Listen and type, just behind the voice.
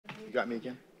You got me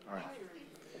again? All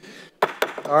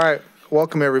right. All right.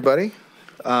 Welcome, everybody.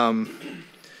 I'm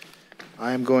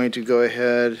going to go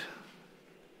ahead.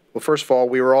 Well, first of all,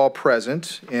 we were all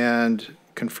present, and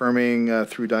confirming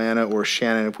through Diana or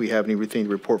Shannon if we have anything to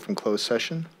report from closed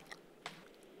session.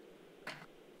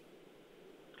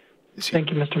 Thank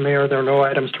you, Mr. Mayor. There are no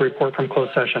items to report from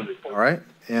closed session. All right.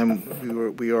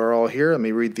 And we are all here. Let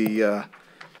me read the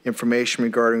information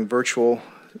regarding virtual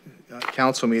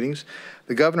council meetings.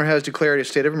 The governor has declared a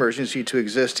state of emergency to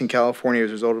exist in California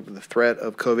as a result of the threat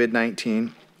of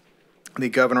COVID-19. The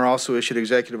governor also issued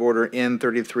Executive Order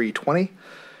N3320,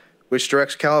 which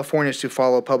directs Californians to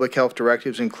follow public health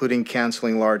directives, including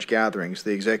canceling large gatherings.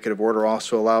 The executive order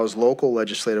also allows local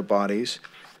legislative bodies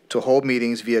to hold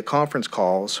meetings via conference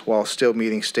calls while still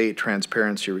meeting state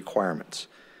transparency requirements.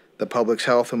 The public's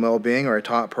health and well-being are a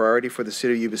top priority for the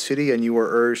city of Yuba City, and you are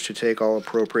urged to take all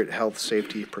appropriate health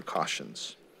safety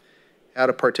precautions. How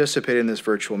to participate in this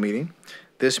virtual meeting.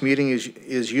 This meeting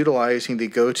is utilizing the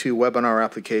GoToWebinar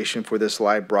application for this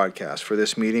live broadcast. For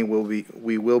this meeting,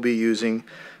 we will be using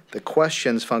the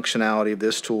questions functionality of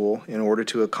this tool in order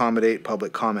to accommodate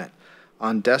public comment.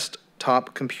 On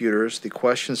desktop computers, the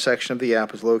questions section of the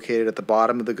app is located at the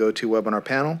bottom of the GoToWebinar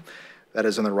panel. That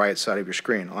is on the right side of your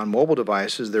screen. On mobile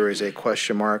devices, there is a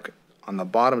question mark on the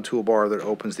bottom toolbar that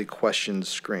opens the questions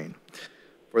screen.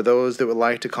 For those that would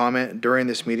like to comment during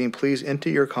this meeting, please enter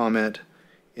your comment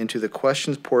into the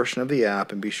questions portion of the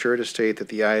app and be sure to state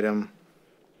the item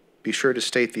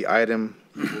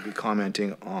you will be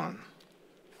commenting on.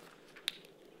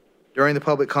 During the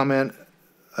public comment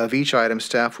of each item,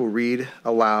 staff will read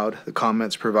aloud the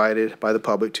comments provided by the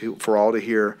public for all to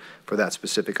hear for that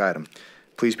specific item.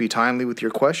 Please be timely with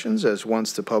your questions, as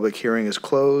once the public hearing is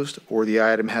closed or the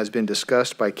item has been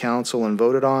discussed by council and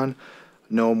voted on,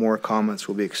 no more comments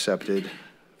will be accepted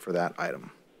for that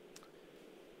item.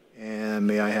 And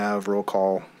may I have roll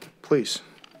call, please?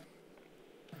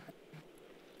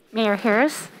 Mayor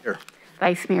Harris. Here.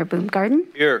 Vice Mayor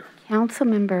Boomgarden. Here.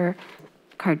 Councilmember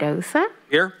Cardoza.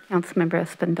 Here. Councilmember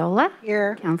Espindola.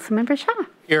 Here. Councilmember Shaw.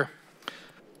 Here.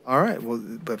 All right. Well,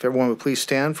 if everyone would please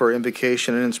stand for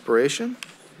invocation and inspiration,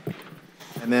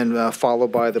 and then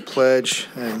followed by the pledge.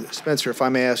 And Spencer, if I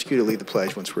may ask you to lead the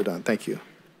pledge once we're done. Thank you.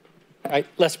 All right,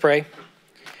 let's pray.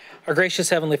 Our gracious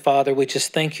Heavenly Father, we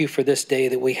just thank you for this day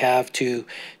that we have to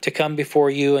come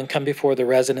before you and come before the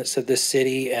residents of this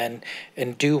city and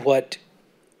do what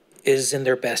is in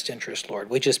their best interest,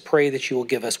 Lord. We just pray that you will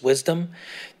give us wisdom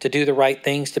to do the right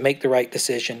things, to make the right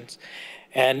decisions.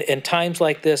 And in times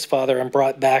like this, Father, I'm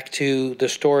brought back to the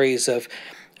stories of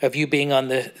you being on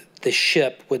the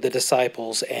ship with the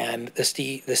disciples, and the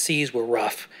seas were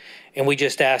rough. And we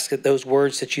just ask that those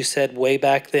words that you said way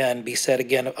back then be said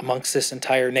again amongst this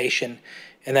entire nation,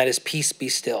 and that is peace be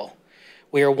still.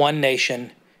 We are one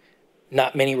nation,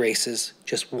 not many races,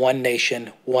 just one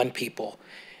nation, one people.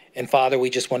 And Father, we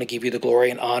just want to give you the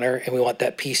glory and honor, and we want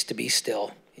that peace to be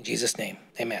still. In Jesus' name,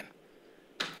 amen.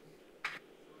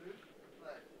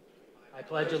 I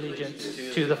pledge allegiance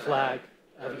to the flag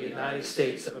of the United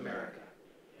States of America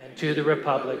and to the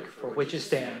republic for which it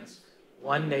stands,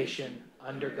 one nation,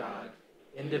 under God,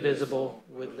 indivisible,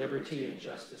 with liberty and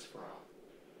justice for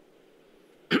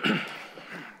all.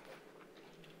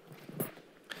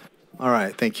 All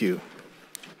right, thank you.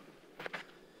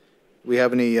 We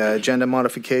have any agenda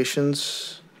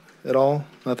modifications at all?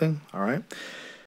 Nothing? All right.